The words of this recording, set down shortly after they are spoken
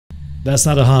That's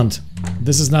not a hunt.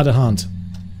 This is not a hunt.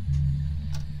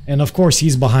 And of course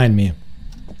he's behind me.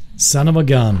 Son of a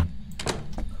gun.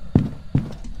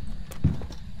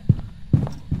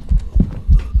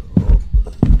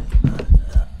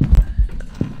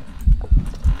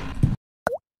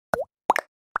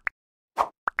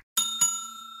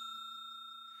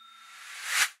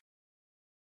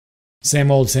 Same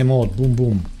old, boom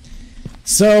boom.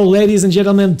 So, ladies and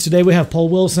gentlemen, today we have Paul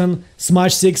Wilson,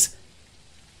 Smudge Sticks,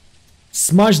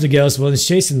 Smudge the Ghost when it's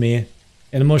chasing me,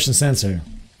 and a motion sensor.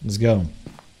 Let's go.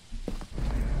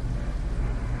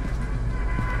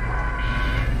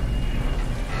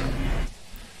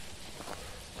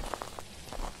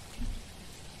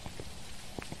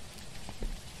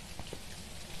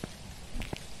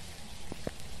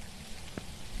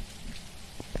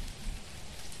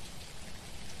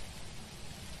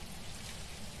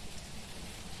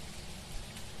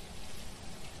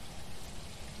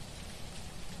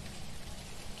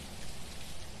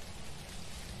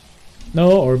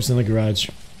 No orbs in the garage.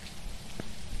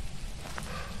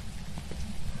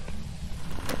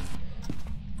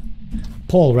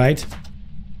 Paul, right?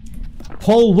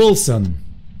 Paul Wilson.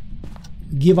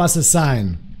 Give us a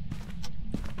sign.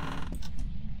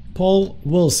 Paul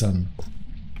Wilson.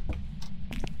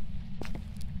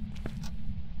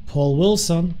 Paul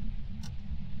Wilson.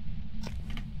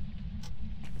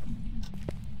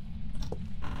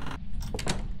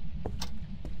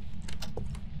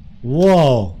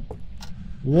 Whoa.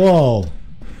 Whoa.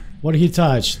 What did he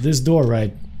touch? This door,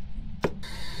 right?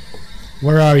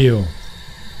 Where are you?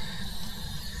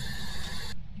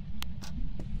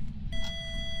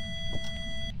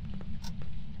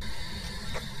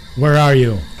 Where are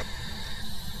you?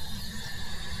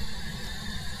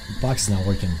 The box is not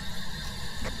working.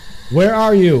 Where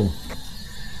are you?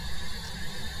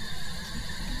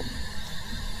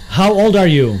 How old are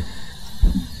you?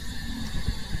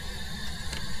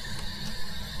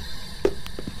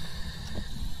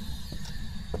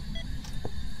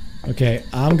 Okay,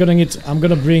 I'm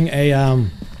gonna bring a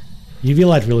UV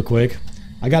light real quick.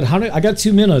 I got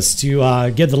 2 minutes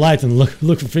to get the light and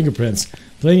look for fingerprints.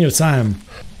 Plenty of time.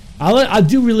 I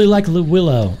do really like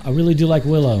Willow. I really do like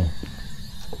Willow.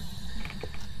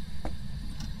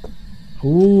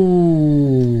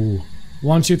 Ooh,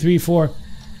 1, 2, 3, 4,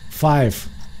 5.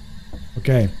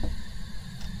 Okay,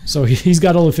 so he's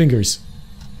got all the fingers.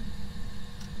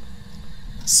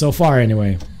 So far,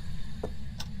 anyway.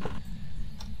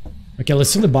 Okay,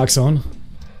 let's turn the box on.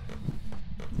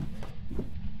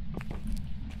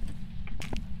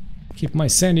 Keep my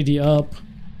sanity up.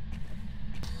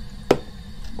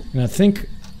 And I think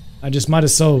I just might have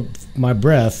sold my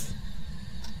breath.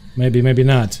 Maybe, maybe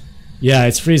not. Yeah,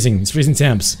 it's freezing. It's freezing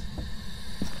temps.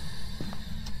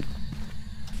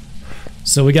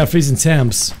 So we got freezing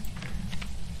temps.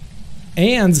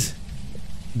 And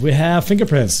we have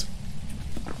fingerprints.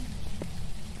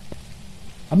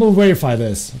 I'm gonna verify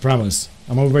this, I promise.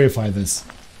 I'm gonna verify this.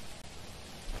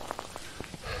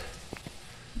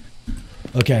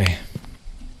 Okay.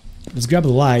 Let's grab the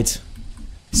light.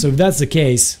 So if that's the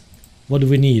case, what do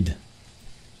we need?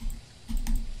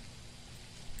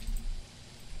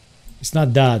 It's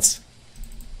not dots.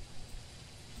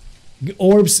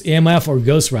 Orbs, EMF, or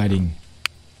ghost writing.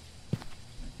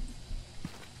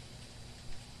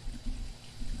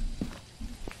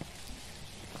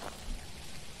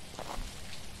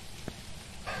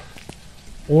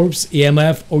 Orbs,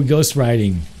 EMF, or ghost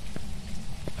writing.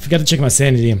 I forgot to check my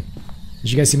sanity.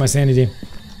 Did you guys see my sanity?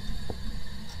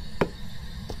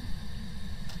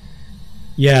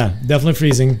 Yeah, definitely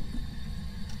freezing.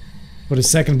 Put a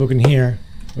second book in here.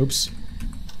 Oops.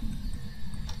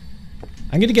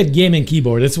 I'm gonna get game and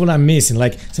keyboard. That's what I'm missing.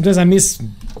 Like, sometimes I miss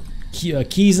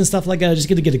keys and stuff like that. I just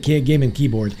gotta get a game and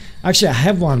keyboard. Actually, I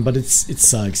have one, but it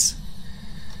sucks.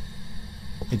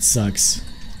 It sucks.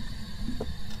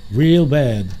 Real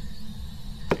bad.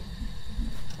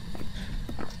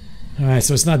 Alright,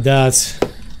 so it's not that.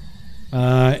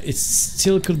 It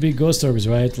still could be ghost orbs,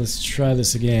 right? Let's try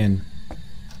this again.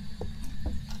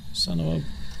 Son of a...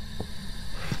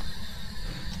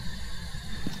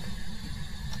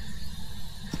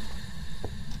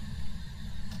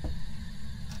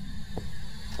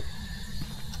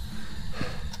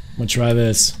 I'm gonna try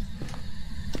this.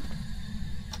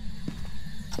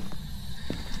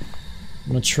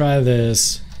 I'm gonna try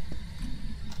this.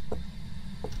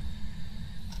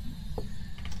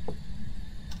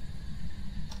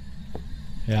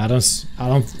 Yeah, I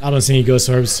don't see any ghost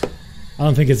orbs. I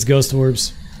don't think it's ghost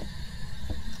orbs.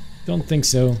 Don't think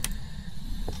so.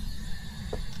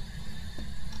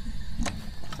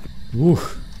 Woo.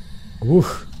 Woo.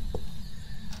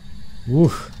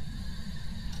 Woo.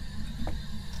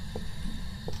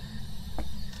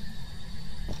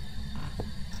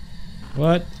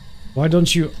 What? Why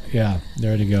don't you... Yeah,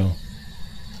 there you go.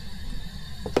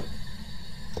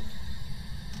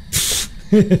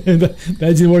 that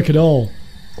didn't work at all.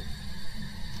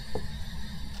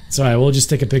 It's alright, we'll just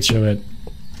take a picture of it.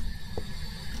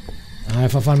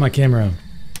 If I find my camera.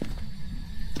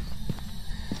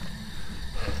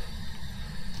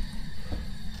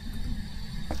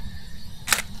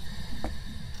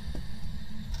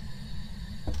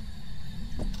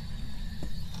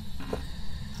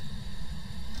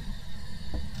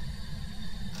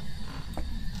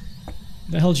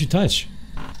 The hell did you touch?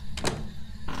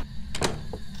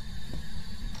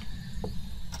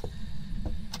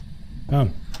 Oh,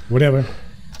 whatever.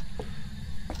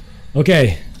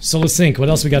 Okay, so let's think. What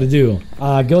else we gotta do?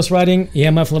 Ghost writing,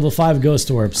 EMF level 5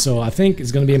 ghost orb. So I think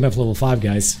it's gonna be EMF level 5,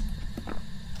 guys.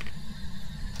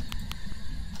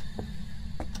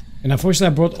 And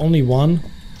unfortunately I brought only one.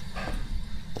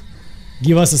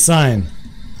 Give us a sign.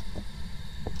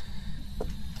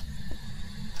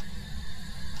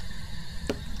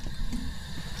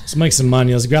 Let's make some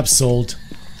money. Let's grab salt.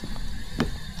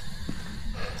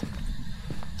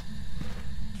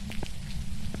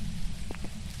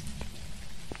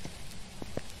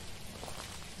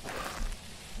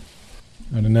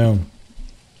 I don't know.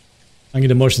 I need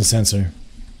a motion sensor.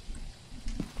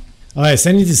 Alright,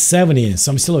 sanity to 70,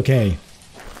 so I'm still okay.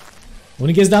 When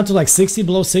it gets down to like 60,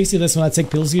 below 60, that's when I take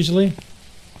pills usually.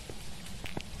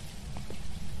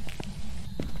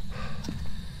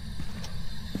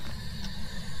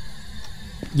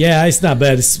 Yeah, it's not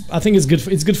bad. I think it's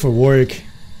good for work.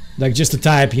 Like just to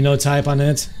type, you know, type on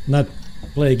it. Not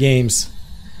play games.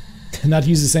 Not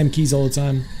use the same keys all the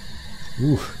time.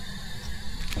 Ooh.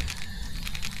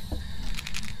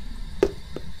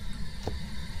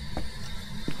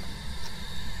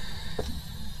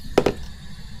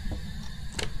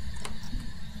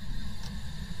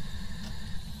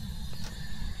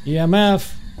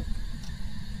 EMF.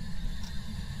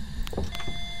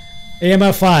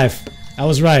 EMF 5. I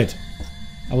was right.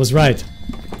 I was right.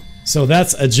 So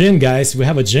that's a djinn, guys. We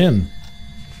have a djinn.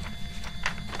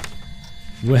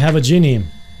 We have a genie.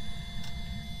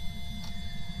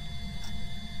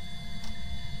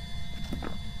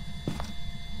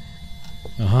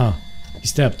 Uh-huh. He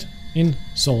stepped in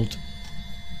salt.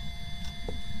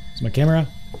 Where's my camera?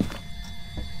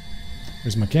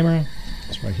 Where's my camera?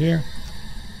 It's right here.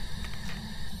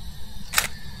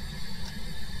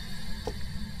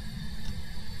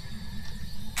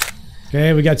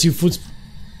 Okay, we got 2 foot.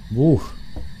 Woo.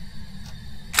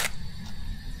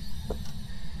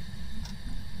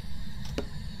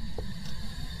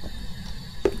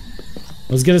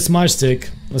 Let's get a smudge stick.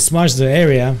 Let's smudge the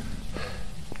area.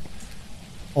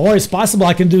 Or it's possible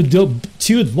I can do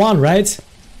 2 at 1, right?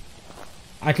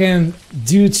 I can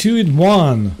do 2 at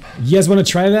 1. You guys want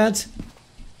to try that?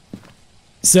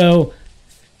 So,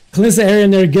 cleanse the area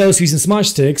near ghosts using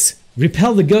smudge sticks.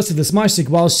 Repel the ghost of the smudge stick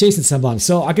while chasing someone.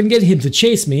 So I can get him to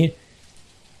chase me,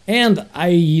 and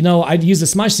I'd use the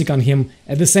smudge stick on him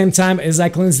at the same time as I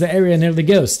cleanse the area near the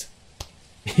ghost.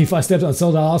 If I stepped on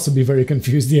salt, I'll also be very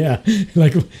confused. Yeah,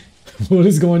 like what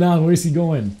is going on? Where is he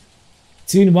going?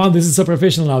 2 in 1. This is so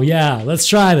professional now. Yeah, let's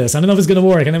try this. I don't know if it's gonna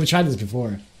work. I never tried this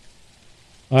before.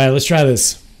 All right, let's try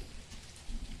this.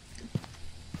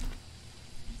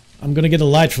 I'm gonna get a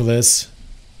light for this.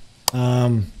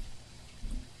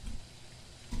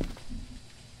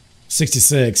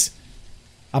 66.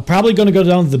 I'm probably gonna go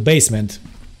down to the basement.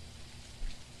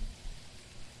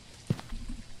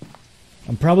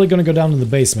 I'm probably gonna go down to the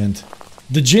basement.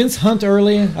 The djinns hunt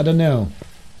early? I don't know.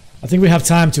 I think we have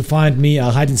time to find me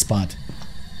a hiding spot.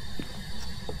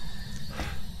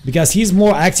 Because he's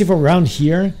more active around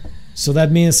here, so that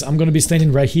means I'm gonna be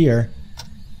standing right here.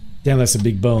 Damn, that's a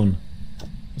big bone.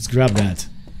 Let's grab that.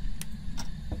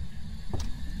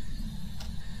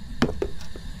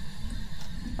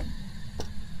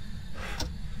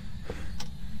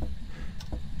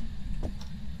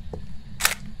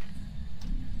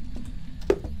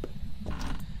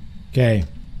 Okay.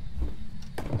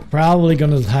 Probably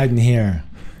gonna hide in here.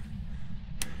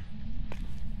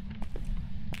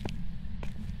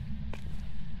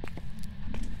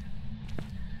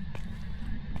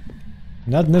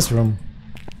 Not in this room.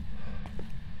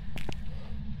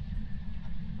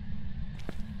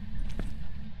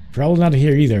 Probably not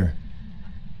here either.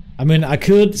 I mean, I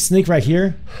could sneak right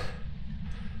here.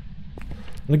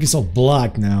 Look, it's all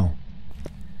blocked now.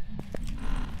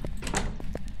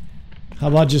 How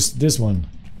about just this one?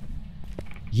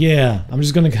 Yeah, I'm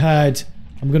just gonna hide.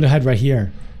 I'm gonna hide right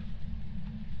here.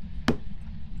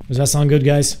 Does that sound good,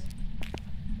 guys?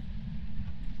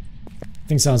 I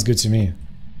think sounds good to me.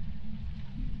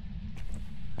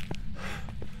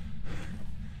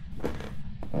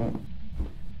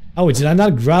 Oh, did I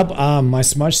not grab my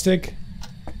smudge stick?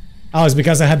 Oh, it's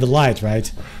because I had the light,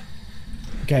 right?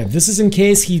 Okay, this is in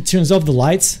case he turns off the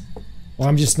lights, or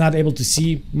I'm just not able to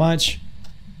see much.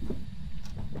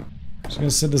 Just gonna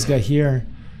set this guy here.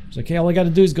 It's okay, all I gotta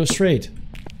do is go straight.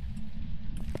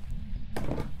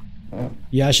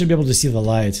 Yeah, I should be able to see the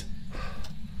light.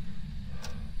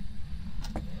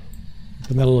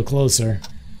 Put that a little closer.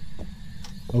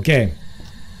 Okay.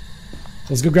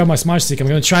 Let's go grab my smudge stick. I'm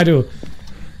gonna try to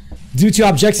do 2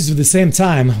 objectives at the same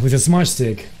time with a smudge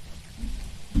stick.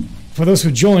 For those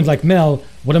who joined, like Mel,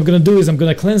 what I'm gonna do is I'm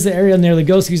gonna cleanse the area near the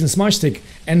ghost using the smudge stick,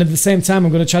 and at the same time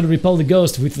I'm gonna try to repel the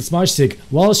ghost with the smudge stick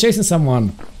while chasing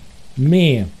someone.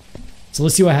 Me. So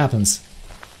let's see what happens.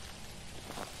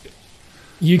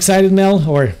 You excited, Mel,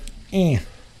 or eh?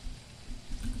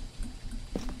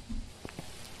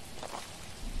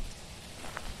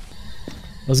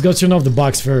 Let's go turn off the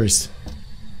box first.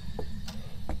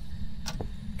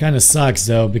 Kinda sucks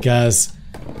though, because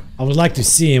I would like to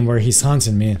see him where he's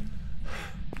hunting me.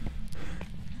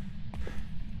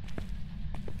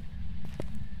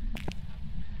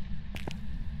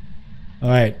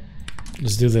 Alright,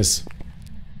 let's do this.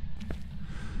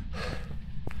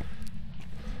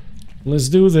 Let's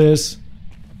do this.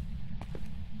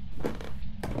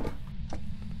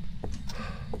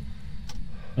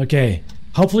 Okay,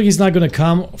 hopefully he's not gonna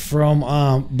come from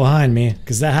behind me,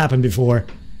 because that happened before.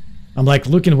 I'm like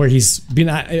looking where he's been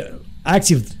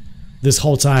active this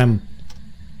whole time.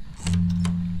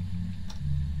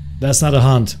 That's not a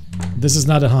hunt. This is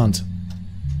not a hunt.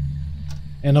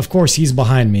 And of course he's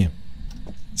behind me.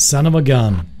 Son of a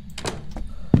gun.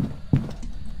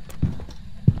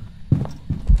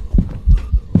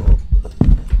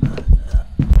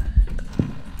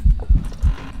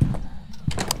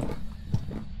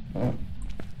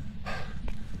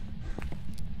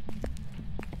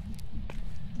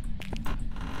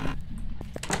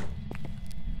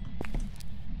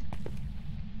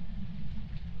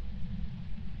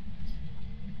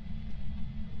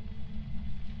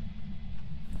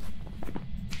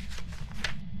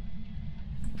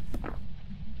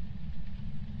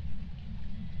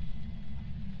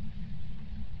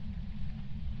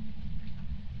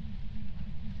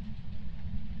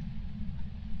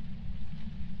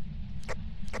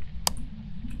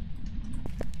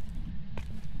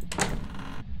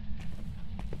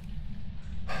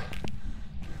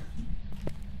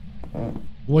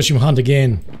 Watch him hunt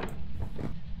again.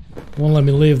 Won't let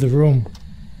me leave the room.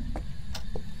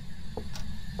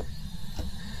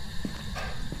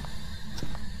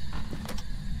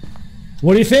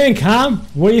 What do you think, huh?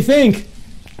 What do you think?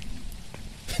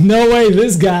 No way,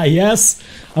 this guy, yes?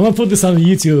 I'm gonna put this on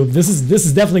YouTube. This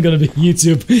is definitely gonna be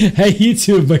YouTube. Hey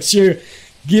YouTube, make sure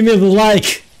give me the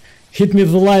like. Hit me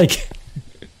the like.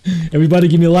 Everybody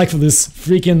give me a like for this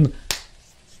freaking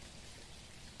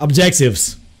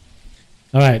objectives.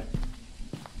 Alright.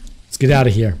 Let's get out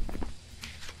of here.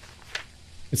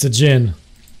 It's a djinn.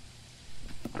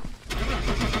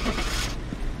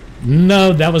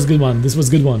 No, that was a good one. This was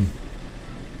a good one.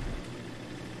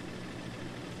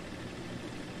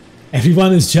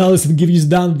 Everyone is jealous and give you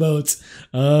downvotes.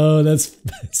 Oh, that's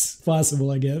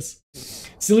possible, I guess.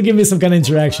 Still give me some kind of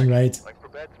interaction, right?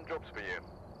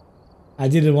 I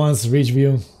did it once, reach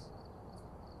view.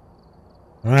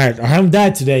 Alright, I haven't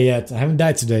died today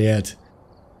yet.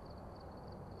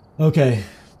 Okay.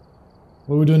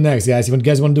 What are we doing next, guys? You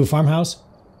guys want to do a farmhouse?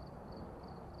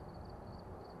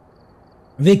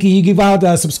 Vicky, you give out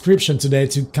a subscription today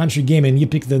to Country Gaming. You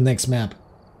pick the next map.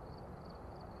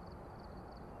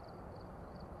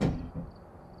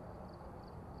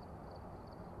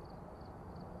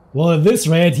 Well, at this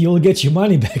rate, you'll get your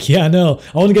money back. Yeah, I know.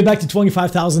 I want to get back to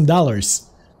 $25,000.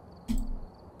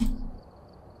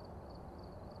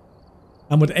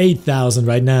 I'm at 8,000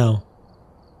 right now.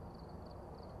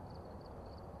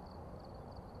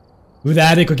 With the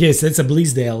attic, okay, so it's a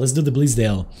Bleasdale. Let's do the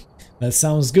Bleasdale. That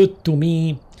sounds good to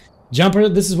me. Jumper,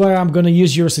 this is where I'm gonna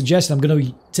use your suggestion. I'm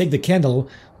gonna take the candle,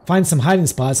 find some hiding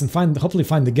spots, and hopefully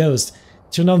find the ghost.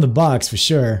 Turn on the box for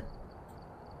sure.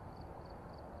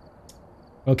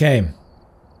 Okay.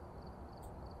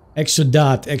 Extra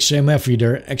dot, extra MF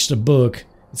reader, extra book.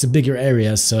 It's a bigger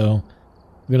area, so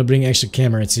I'm gonna bring extra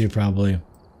camera too, probably.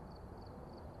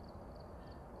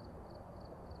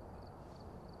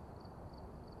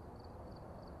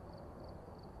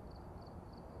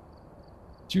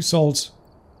 Two salts.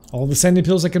 All the sandy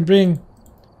pills I can bring.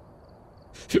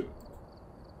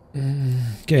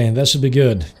 Okay, that should be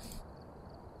good.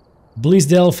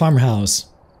 Bleasdale Farmhouse.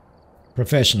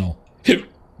 Professional.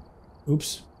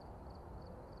 Oops.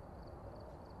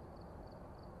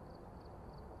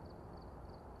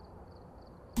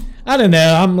 I don't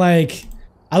know. I'm like,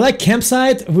 I like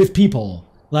campsite with people.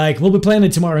 Like, we'll be playing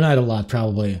it tomorrow night a lot,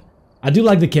 probably. I do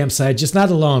like the campsite, just not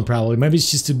alone, probably. Maybe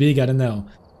it's just too big, I don't know.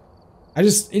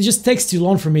 It just takes too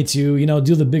long for me to, you know,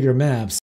 do the bigger maps.